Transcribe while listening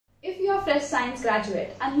fresh science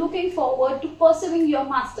graduate and looking forward to pursuing your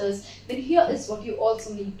masters, then here is what you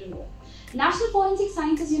also need to know. National Forensic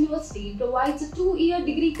Sciences University provides a 2-year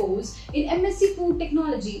degree course in M.Sc Food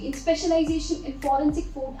Technology in specialization in forensic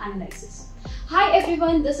food analysis. Hi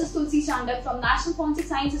everyone, this is Tulsi Chandak from National Forensic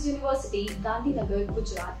Sciences University, Gandhinagar,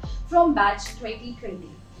 Gujarat from batch 2020.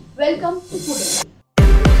 Welcome to Food.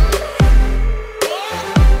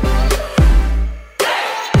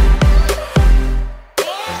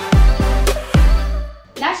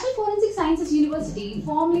 National Forensic Sciences University,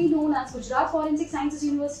 formerly known as Gujarat Forensic Sciences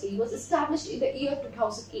University, was established in the year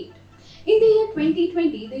 2008. In the year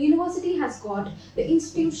 2020, the university has got the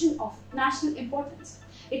institution of national importance.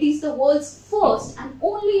 It is the world's first and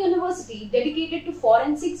only university dedicated to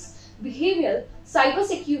forensics, behavioral,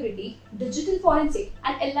 cybersecurity, digital forensic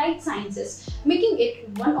and allied sciences, making it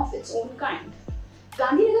one of its own kind.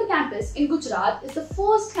 Gandhinagar campus in Gujarat is the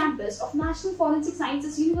first campus of National Forensic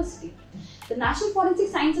Sciences University. The National Forensic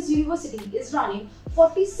Sciences University is running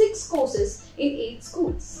 46 courses in 8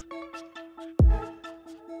 schools.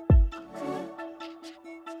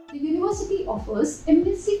 The university offers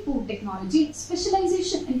M.Sc Food Technology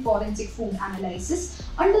specialization in forensic food analysis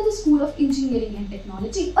under the School of Engineering and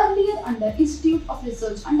Technology, earlier under Institute of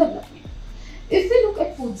Research and Development. If we look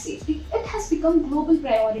at food safety, it has become global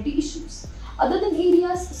priority issues. Other than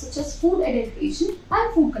areas such as food adulteration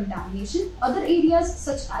and food contamination, other areas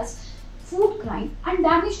such as food crime and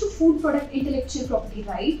damage to food product intellectual property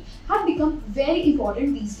right have become very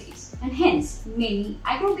important these days, and hence many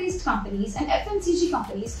agro-based companies and FMCG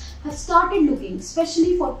companies have started looking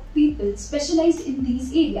specially for people specialized in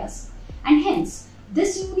these areas, and hence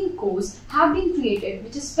this unique course have been created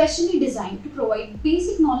which is specially designed to provide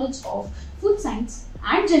basic knowledge of food science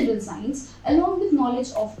and general science along with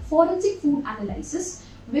knowledge of forensic food analysis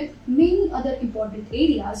with many other important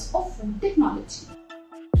areas of food technology.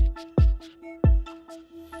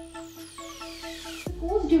 The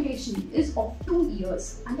course duration is of 2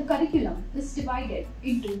 years and the curriculum is divided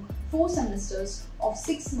into 4 semesters of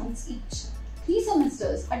 6 months each. 3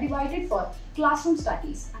 semesters are divided for classroom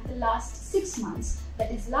studies and the last 6 months,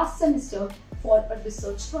 that is last semester, for a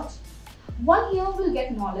research project. 1 year will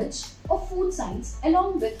get knowledge of food science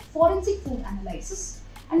along with forensic food analysis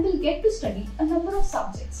and will get to study a number of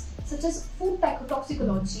subjects such as food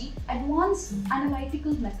toxicology, advanced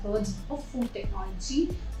analytical methods of food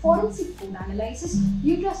technology, forensic food analysis,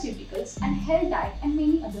 nutraceuticals and health diet and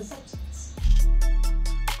many other subjects.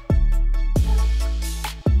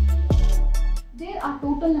 There are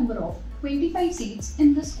total number of 25 seats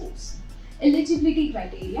in this course. Eligibility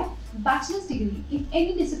criteria: bachelor's degree in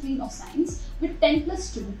any discipline of science with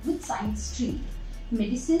 10+2 with science stream,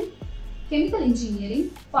 medicine, chemical engineering,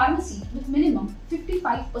 pharmacy with minimum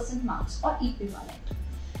 55% marks or equivalent,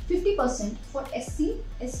 50% for SC,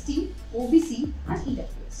 ST, OBC and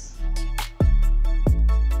EWS.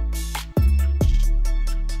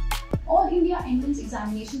 All India entrance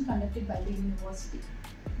examination conducted by the university.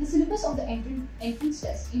 The syllabus of the entrance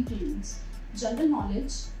test includes general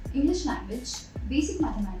knowledge, English language, basic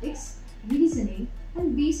mathematics, reasoning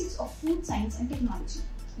and basics of food science and technology.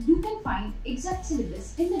 You can find exact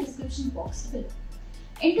syllabus in the description box below.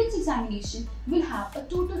 Entrance examination will have a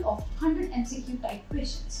total of 100 MCQ type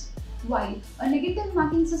questions, while a negative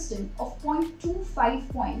marking system of 0.25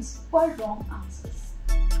 points per wrong answers.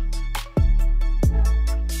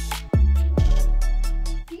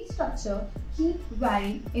 Fee structure keep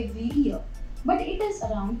varying every year, but it is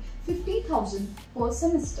around 50,000 per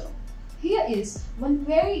semester. Here is one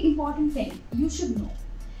very important thing you should know.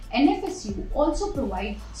 NFSU also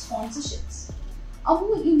provide sponsorships.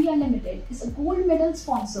 Amul India Limited is a gold medal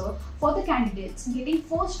sponsor for the candidates getting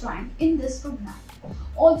first rank in this program.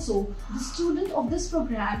 Also, the students of this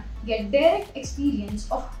program get direct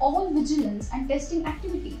experience of all vigilance and testing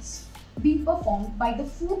activities being performed by the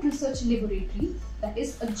Food Research Laboratory, that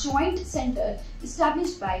is a joint center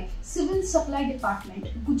established by Civil Supply Department,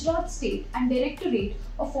 Gujarat State and Directorate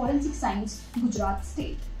of Forensic Science, Gujarat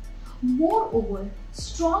State. Moreover,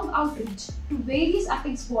 strong outreach to various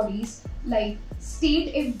apex bodies like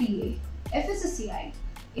State FDA, FSSAI,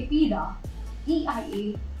 EPIDA,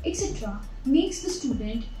 EIA, etc. makes the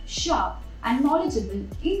student sharp and knowledgeable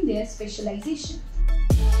in their specialization.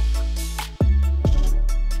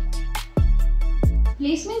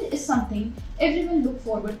 Placement is something everyone look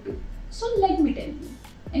forward to. So let me tell you,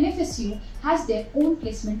 NFSU has their own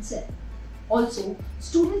placement cell. Also,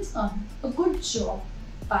 students earn a good job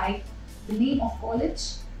by the name of college,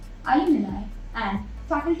 alumni and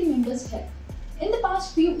faculty members' help. In the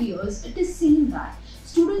past few years, it is seen that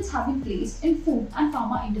students have been placed in food and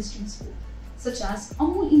pharma industries both, such as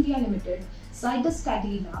Amul India Limited, Citrus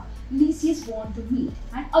Cadilla, Lyceus Born to Meat,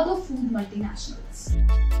 and other food multinationals.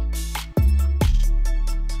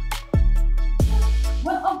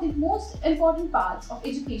 One of the most important parts of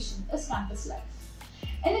education is campus life.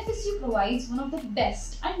 NFSU provides one of the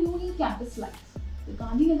best and unique campus life. The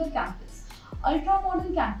Gandhinagar campus,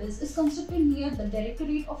 ultra-modern campus, is constructed near the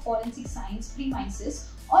Directorate of Forensic Science premises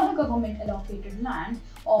on a government-allocated land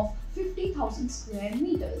of 50,000 square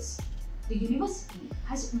meters. The university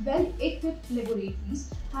has well-equipped laboratories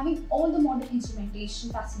having all the modern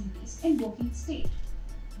instrumentation facilities in working state.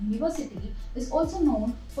 The university is also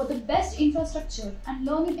known for the best infrastructure and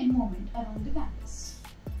learning environment around the campus.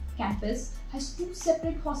 Campus has two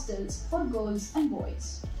separate hostels for girls and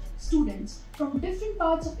boys. Students from different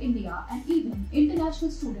parts of India and even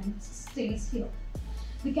international students stays here.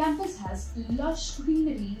 The campus has lush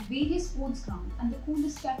greenery, various sports grounds, and the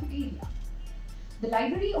coolest cafeteria. The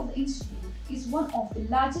library of the institute is one of the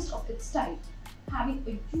largest of its type, having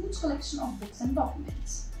a huge collection of books and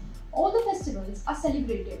documents. All the festivals are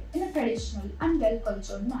celebrated in a traditional and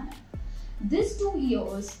well-cultured manner. These 2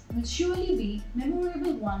 years will surely be a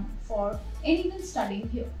memorable one for anyone studying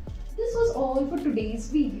here. This was all for today's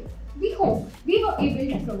video. We hope we were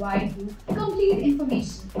able to provide you complete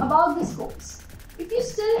information about this course. If you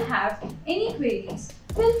still have any queries,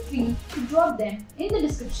 feel free to drop them in the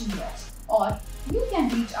description box, or you can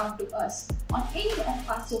reach out to us on any of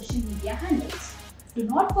our social media handles. Do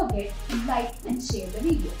not forget to like and share the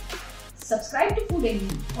video. Subscribe to Foodeny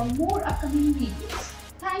for more upcoming videos.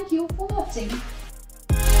 Thank you for watching.